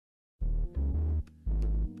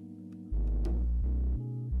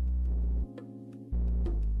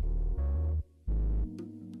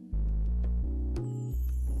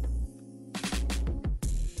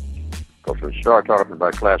when you start talking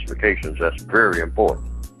about classifications, that's very important.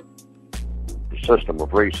 The system of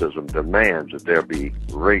racism demands that there be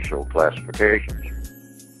racial classifications.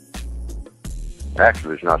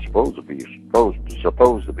 Actually, it's not supposed to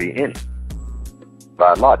be any,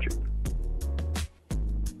 by logic.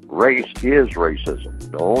 Race is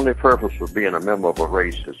racism. The only purpose for being a member of a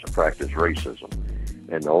race is to practice racism.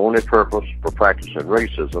 And the only purpose for practicing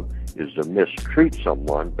racism is to mistreat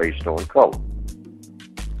someone based on color.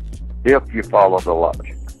 If you follow the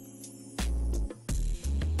logic.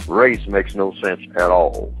 Race makes no sense at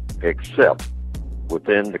all, except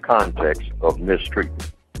within the context of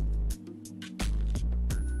mistreatment.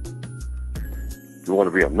 If you want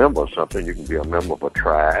to be a member of something, you can be a member of a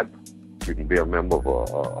tribe. You can be a member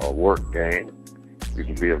of a work gang. You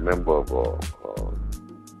can be a member of a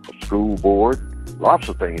school board. Lots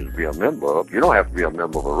of things to be a member of. You don't have to be a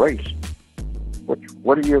member of a race.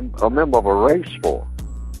 What are you a member of a race for?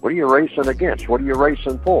 What are you racing against? What are you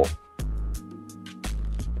racing for?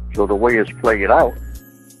 So the way it's played out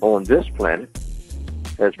on this planet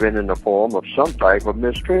has been in the form of some type of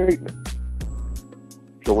mistreatment.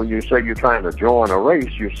 So when you say you're trying to join a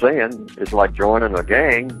race, you're saying it's like joining a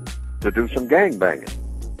gang to do some gang banging.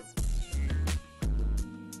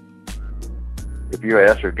 If you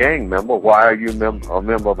ask a gang member, why are you a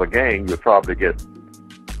member of a gang, you'll probably get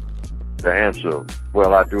the answer,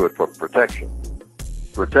 well, I do it for protection.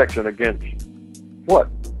 Protection against what?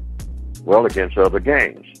 Well, against other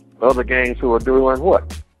gangs. Other gangs who are doing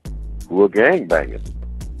what? Who are gang banging.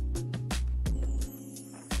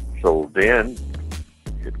 So then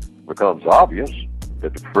it becomes obvious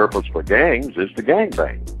that the purpose for gangs is to gang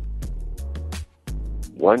bang.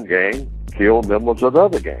 One gang kill members of the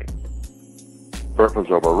other gang. Purpose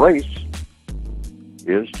of a race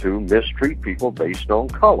is to mistreat people based on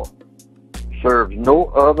color. Serves no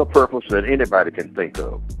other purpose that anybody can think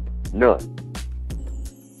of. None.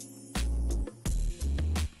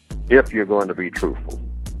 If you're going to be truthful.